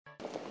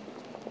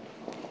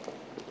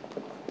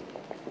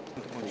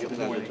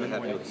pleasure to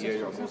have you here.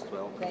 You're most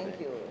welcome. Thank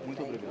you.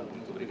 Muito obrigado.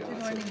 Muito obrigado.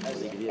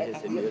 Alegria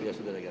receber a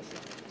sua delegação.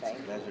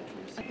 Pleasure to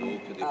receive you.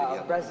 Que eu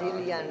deveria.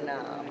 Brazilian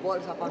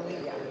Bolsa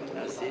Familia.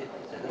 Assim.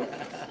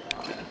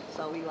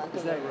 So we want to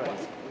Is that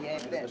right? Yeah,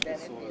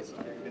 benefits.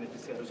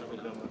 Beneficiários do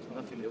programa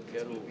na Família. Eu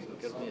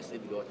quero conhecer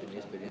melhor a minha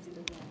experiência.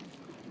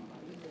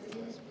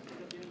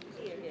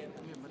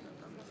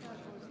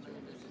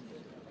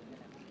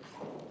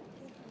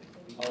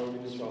 Our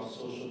Ministry of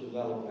Social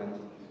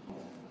Development,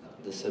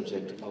 the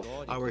subject of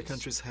Our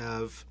countries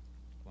have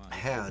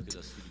had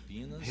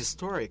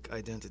historic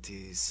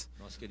identities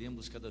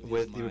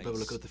with the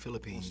Republic of the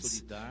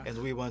Philippines, and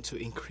we want to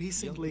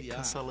increasingly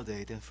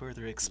consolidate and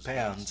further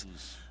expand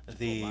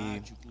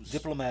the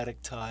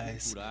diplomatic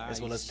ties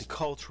as well as the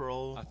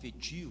cultural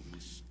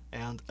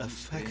and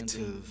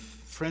affective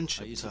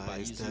friendship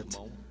ties that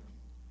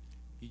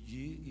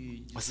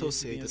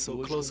associate us so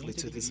closely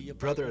to this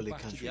brotherly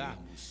country,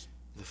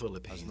 the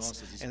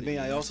Philippines. And may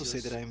I also say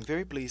that I am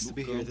very pleased to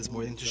be here this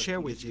morning to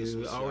share with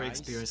you our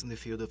experience in the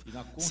field of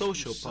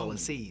social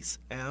policies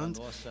and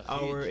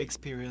our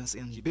experience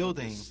in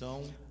building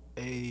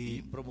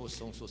a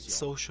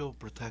social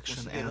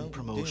protection and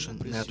promotion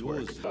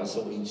network.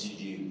 O índice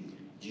de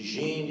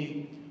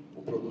higiene,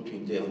 o produto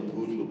interno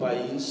bruto do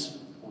país,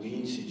 o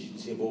índice de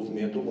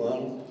desenvolvimento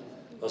humano.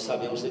 Nós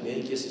sabemos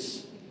também que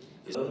esses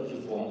anos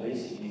de forma bem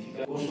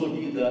significativa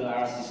consolida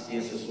a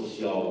assistência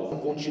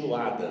social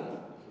continuada.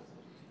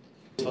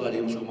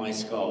 Falaremos com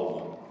mais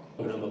calma o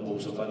programa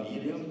Bolsa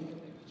Família.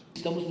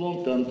 Estamos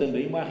montando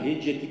também uma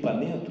rede de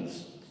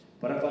equipamentos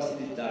para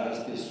facilitar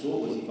às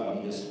pessoas e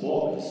famílias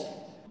pobres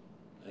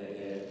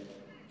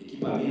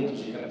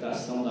equipamentos de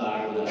captação da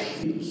água das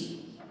chuvas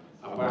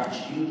a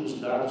partir dos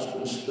dados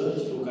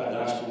constantes do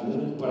cadastro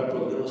único para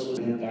programas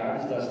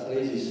suplementares das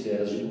 3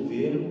 esferas de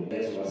governo,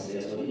 o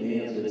acesso a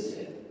alimentos,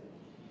 etc.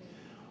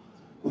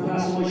 Com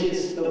relação à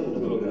gestão do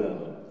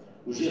programa,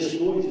 os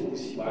gestores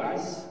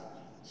municipais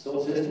são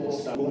os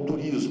responsáveis pelo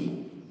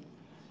turismo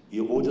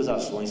e outras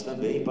ações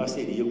também em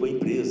parceria com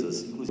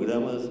empresas, inclusive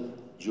programas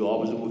de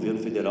obras do governo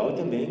federal e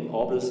também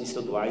obras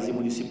estaduais e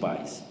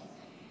municipais.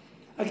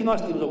 Aqui nós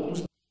temos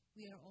alguns.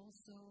 We are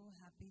also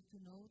happy to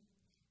note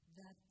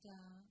that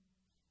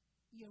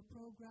your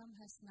program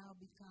has now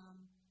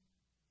become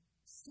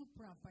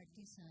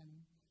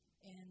supra-partisan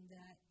and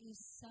is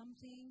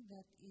something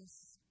that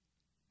is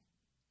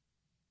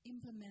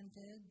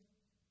implemented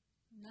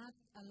not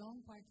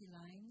along party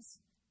lines,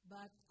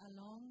 but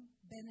along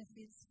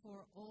benefits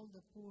for all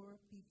the poor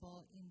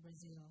people in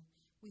Brazil.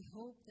 We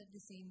hope that the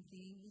same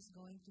thing is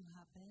going to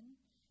happen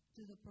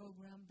to the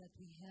program that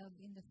we have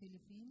in the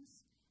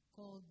Philippines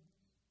called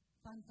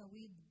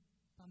Pantawid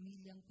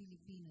Pamilyang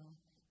Pilipino.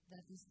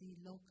 That is the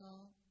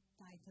local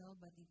title,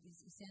 but it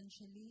is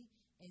essentially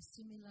a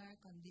similar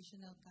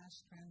conditional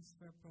cash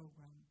transfer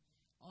program.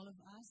 All of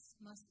us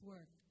must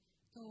work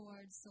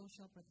towards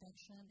social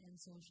protection and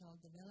social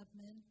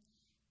development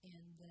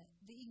and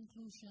the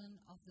inclusion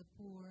of the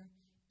poor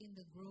in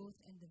the growth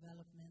and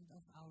development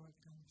of our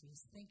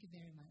countries. Thank you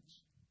very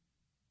much.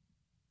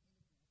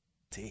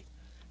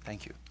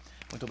 Thank you.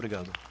 Muito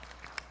obrigado.